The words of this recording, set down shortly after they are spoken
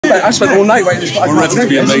I spent all night waiting. We're ready to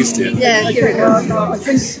be amazed here. Yeah, give it a go. I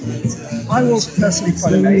think I was personally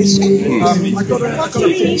quite amazed. I got a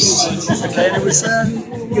horse, okay, and it was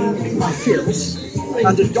in my fields,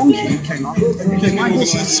 and a donkey came up. Okay, my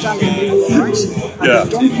horse is standing, right? And a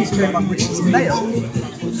donkey came up, which is a male,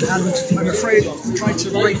 and I'm afraid tried to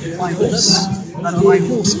rape my horse. And my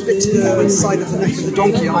horse bit the side of the neck of the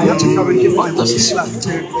donkey, and I had to come and give my horse a slap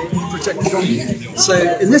to protect the donkey. So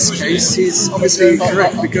in this case, he's obviously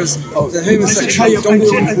correct because the homosexual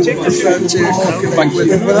donkey referred to with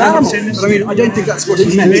an animal. But I mean, I don't think that's what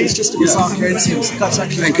he meant. It's just a bizarre coincidence. That's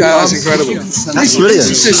actually that's incredible. That's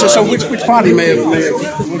brilliant. So which party may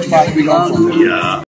have we gone for? Yeah.